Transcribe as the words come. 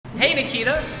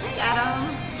Nikita. Hey,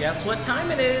 Adam. Guess what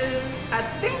time it is? I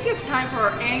think it's time for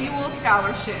our annual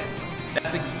scholarship.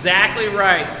 That's exactly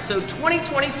right. So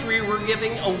 2023, we're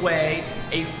giving away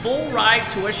a full ride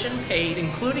tuition paid,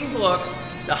 including books,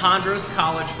 to Hondros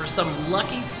College for some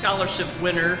lucky scholarship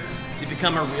winner to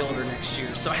become a realtor next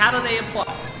year. So how do they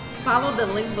apply? Follow the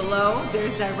link below.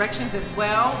 There's directions as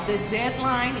well. The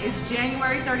deadline is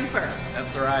January 31st.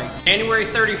 That's right. January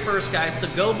 31st, guys. So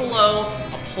go below,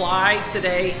 apply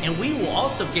today, and we will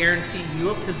also guarantee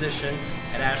you a position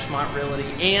at Ashmont Realty.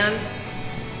 And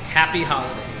happy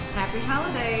holidays. Happy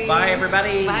holidays. Bye,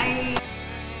 everybody. Bye.